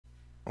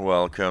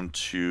Welcome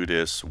to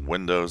this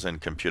Windows and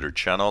Computer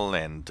channel,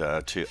 and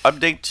to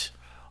update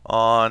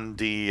on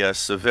the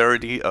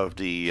severity of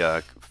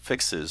the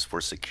fixes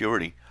for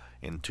security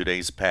in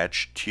today's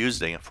patch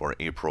Tuesday for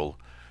April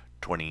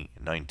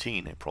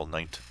 2019, April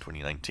 9th,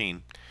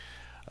 2019.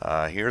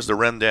 Here's the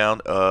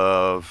rundown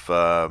of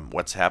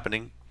what's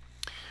happening.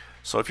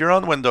 So if you're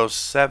on Windows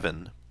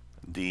 7,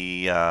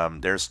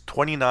 there's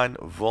 29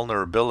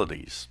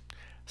 vulnerabilities.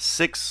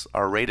 6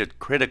 are rated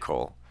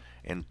critical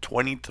and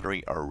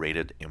 23 are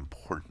rated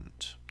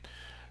important.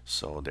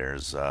 So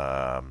there's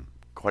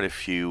quite a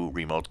few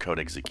remote code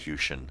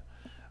execution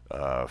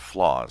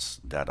flaws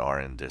that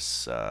are in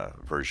this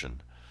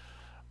version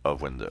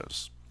of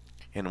Windows.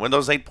 In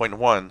Windows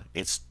 8.1,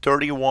 it's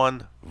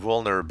 31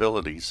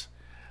 vulnerabilities,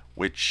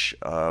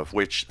 of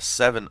which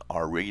 7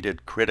 are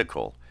rated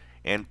critical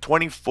and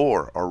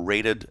 24 are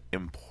rated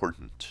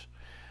important.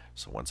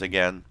 So once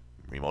again,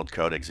 remote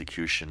code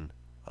execution,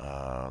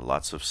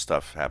 lots of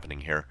stuff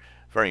happening here.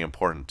 Very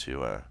important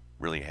to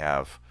really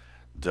have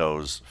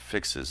those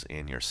fixes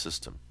in your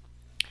system.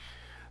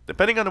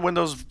 Depending on the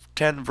Windows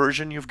 10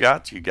 version you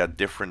got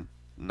different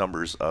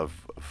numbers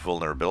of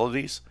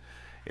vulnerabilities.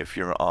 If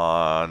you're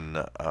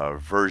on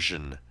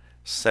version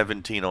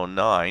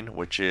 1709,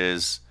 which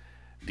is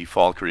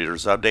default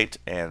creators update,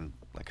 and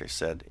like I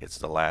said, it's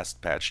the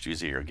last patch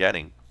Tuesday you're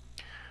getting,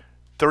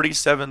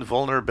 37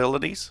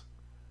 vulnerabilities,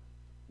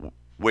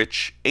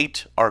 which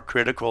 8 are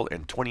critical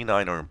and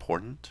 29 are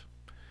important.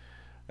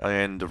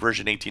 And the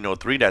version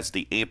 1803, that's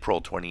the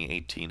April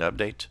 2018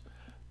 update.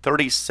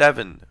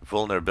 37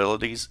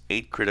 vulnerabilities,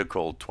 8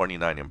 critical,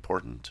 29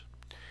 important.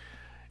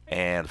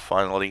 And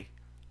finally,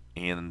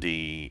 in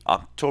the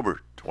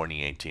October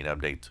 2018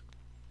 update,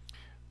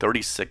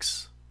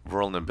 36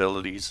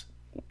 vulnerabilities,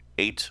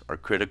 8 are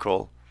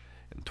critical,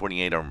 and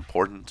 28 are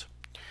important.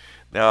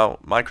 Now,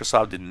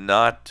 Microsoft did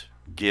not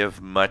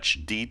give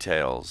much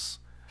details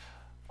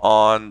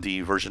on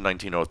the version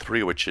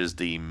 1903, which is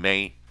the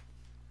May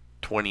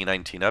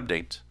 2019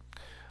 update,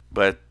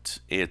 but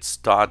it's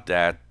thought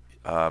that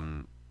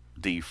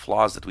the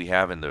flaws that we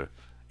have in the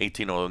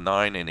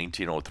 1809 and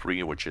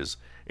 1803, which is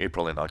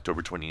April and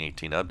October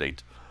 2018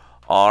 update,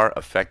 are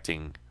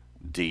affecting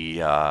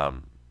the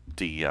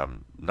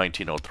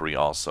 1903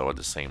 also at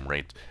the same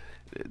rate.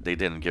 They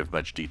didn't give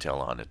much detail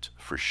on it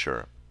for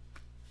sure.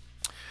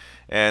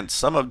 And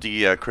some of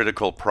the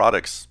critical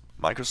products,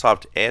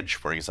 Microsoft Edge,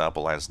 for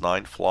example, has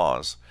 9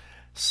 flaws,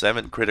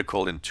 7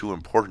 critical and 2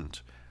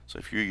 important. So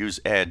if you use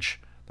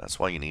Edge, that's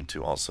why you need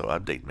to also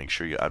update. Make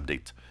sure you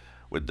update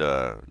with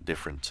the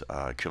different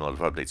cumulative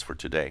updates for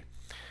today.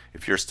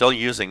 If you're still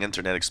using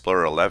Internet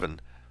Explorer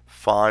 11,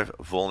 5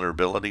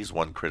 vulnerabilities,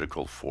 1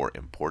 critical, 4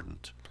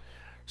 important.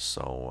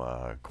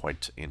 So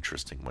quite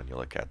interesting when you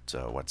look at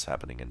what's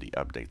happening in the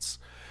updates.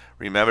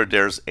 Remember,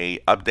 there's a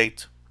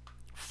update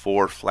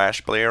for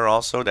Flash Player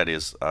also that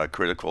is a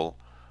critical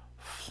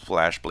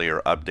Flash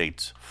Player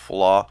update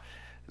flaw.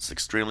 It's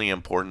extremely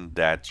important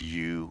that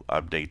you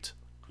update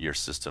your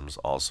systems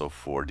also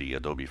for the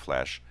Adobe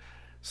Flash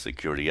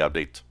security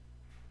update.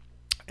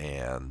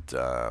 And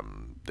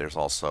there's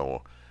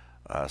also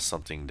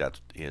something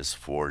that is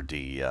for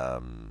the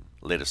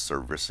latest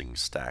servicing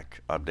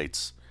stack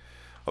updates.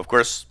 Of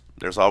course,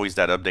 there's always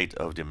that update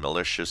of the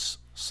malicious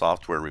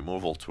software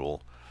removal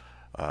tool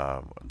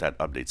that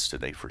updates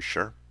today for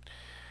sure.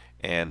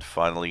 And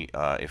finally,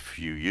 if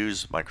you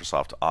use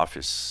Microsoft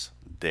Office,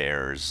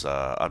 there's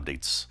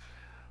updates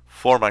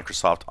for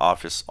Microsoft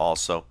Office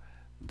also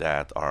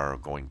that are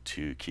going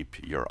to keep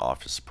your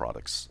Office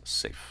products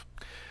safe.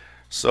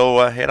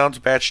 So head on to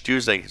Patch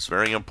Tuesday. It's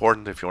very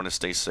important if you want to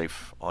stay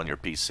safe on your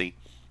PC.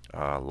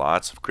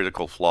 Lots of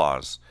critical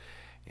flaws,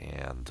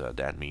 and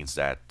that means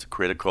that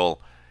critical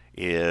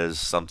is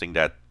something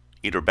that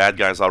either bad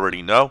guys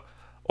already know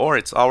or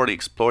it's already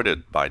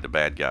exploited by the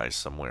bad guys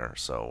somewhere.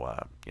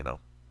 So you know,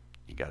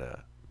 you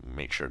gotta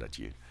make sure that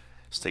you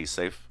stay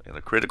safe. And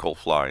a critical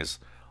flaw is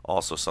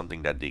also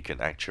something that they can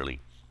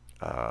actually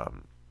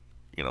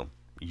you know,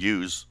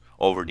 use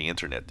over the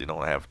internet. They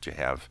don't have to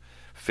have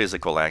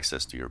physical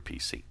access to your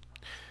PC.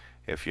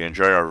 If you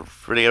enjoy our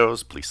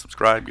videos, please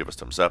subscribe, give us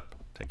thumbs up.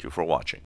 Thank you for watching.